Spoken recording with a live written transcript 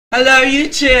Hello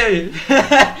YouTube!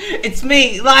 It's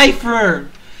me, Liferune!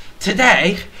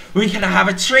 Today, we're gonna have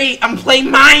a treat and play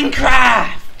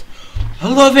Minecraft! I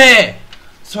love it!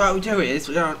 So what we do is,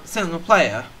 we're gonna single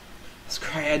player. Let's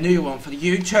create a new one for the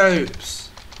YouTubes!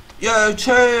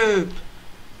 YouTube!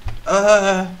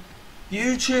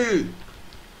 YouTube!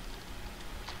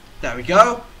 There we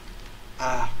go!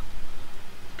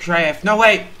 Creative, no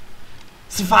wait!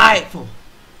 Survival!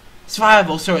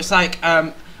 Survival, so it's like,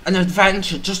 an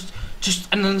adventure, just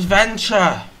an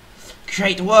adventure.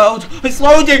 Create the world. It's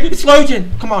loading, it's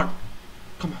loading. Come on,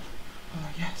 come on. Oh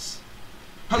yes,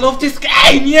 I love this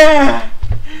game. Yeah.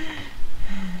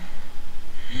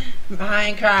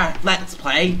 Minecraft. Let's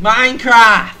play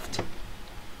Minecraft.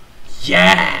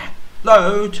 Yeah.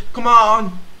 Load. Come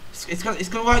on. It's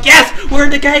gonna work. Yes, we're in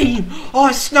the game. Oh,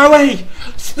 it's snowy,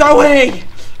 snowy.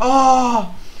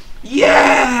 Oh,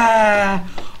 yeah.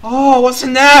 Oh, what's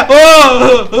in there?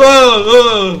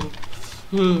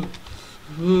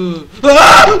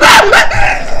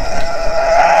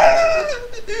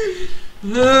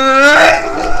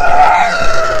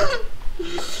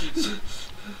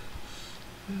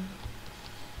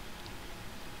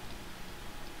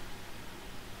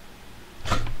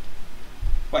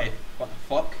 Wait, what the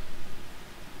fuck?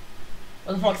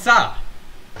 What the fuck's that?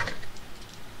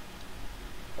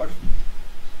 What?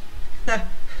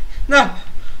 No!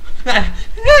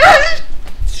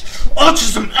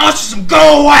 Autism! Autism!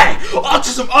 Go away!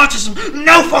 Autism! Autism!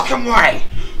 No fucking way!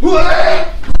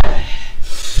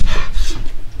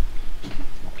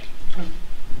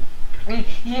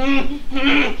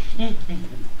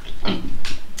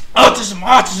 Autism!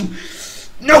 Autism!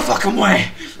 No fucking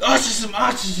way! Autism!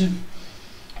 Autism!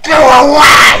 Go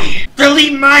away!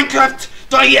 Delete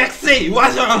Minecraft.exe! Why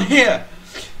is it on here?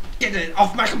 Get it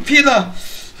off my computer!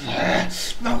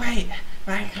 No wait!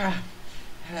 Minecraft!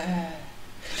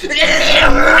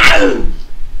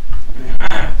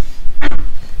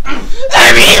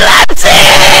 I'm relapsing!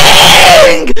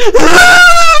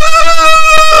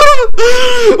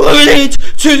 We need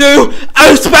to do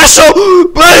a special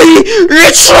bloody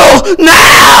ritual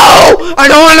now! I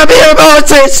don't want to be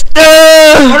about it! I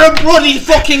gotta bloody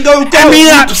fucking go gold! I'm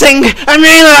relapsing! I'm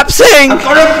relapsing! I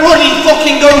gotta bloody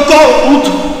fucking go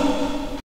gold!